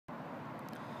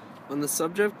On the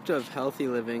subject of healthy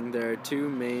living, there are two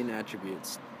main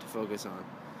attributes to focus on.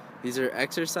 These are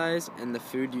exercise and the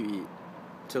food you eat.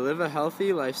 To live a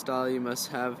healthy lifestyle, you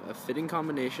must have a fitting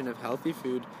combination of healthy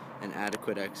food and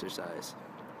adequate exercise.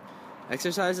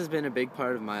 Exercise has been a big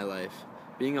part of my life.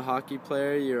 Being a hockey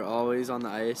player, you're always on the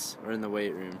ice or in the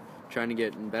weight room, trying to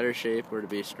get in better shape or to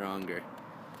be stronger.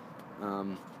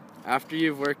 After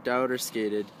you've worked out or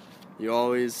skated, you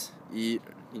always eat.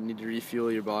 You need to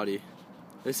refuel your body.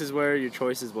 This is where your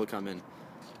choices will come in.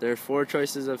 There are 4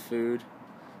 choices of food,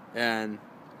 and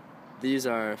these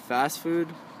are fast food,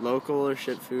 local or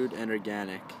ship food, and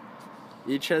organic.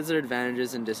 Each has their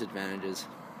advantages and disadvantages.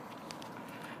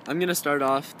 I'm going to start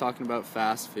off talking about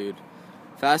fast food.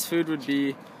 Fast food would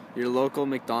be your local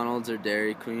McDonald's or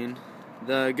Dairy Queen.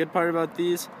 The good part about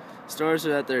these stores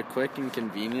are that they're quick and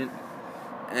convenient,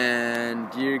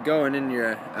 and you go in and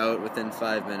you're out within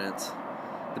 5 minutes.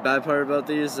 The bad part about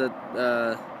these is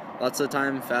that lots of the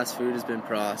time fast food has been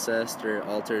processed or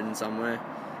altered in some way.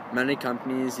 Many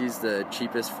companies use the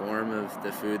cheapest form of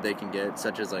the food they can get,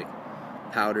 such as like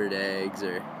powdered eggs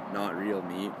or not real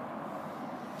meat.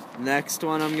 Next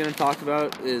one I'm going to talk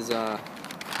about is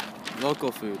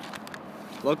local food.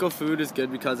 Local food is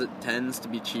good because it tends to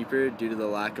be cheaper due to the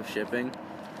lack of shipping.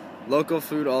 Local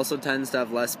food also tends to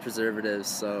have less preservatives,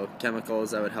 so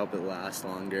chemicals that would help it last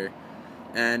longer.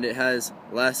 And it has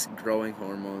less growing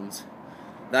hormones.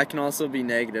 That can also be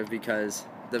negative because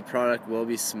the product will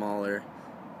be smaller,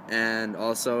 and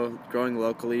also growing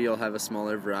locally you'll have a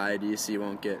smaller variety, so you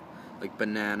won't get like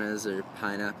bananas or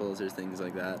pineapples or things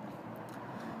like that.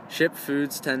 Shipped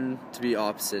foods tend to be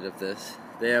opposite of this.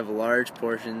 They have large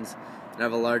portions and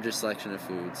have a larger selection of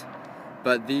foods,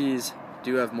 but these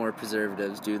do have more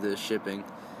preservatives due to the shipping,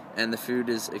 and the food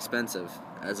is expensive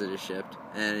as it is shipped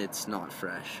and it's not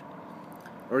fresh.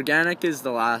 Organic is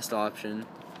the last option,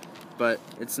 but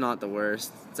it's not the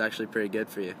worst. It's actually pretty good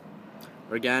for you.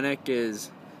 Organic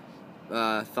is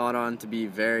thought on to be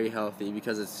very healthy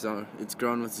because it's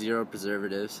grown with 0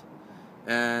 preservatives,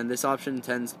 and this option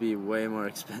tends to be way more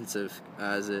expensive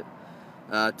as it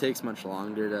takes much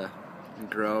longer to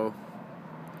grow.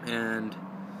 And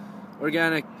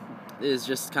organic is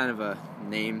just kind of a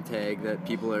name tag that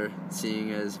people are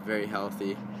seeing as very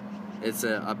healthy. It's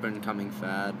an up and coming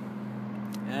fad.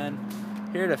 And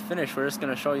here to finish, we're just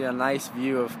going to show you a nice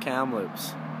view of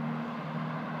Kamloops.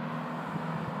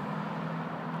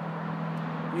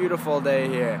 Beautiful day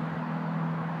here.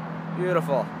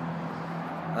 Beautiful.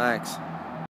 Thanks.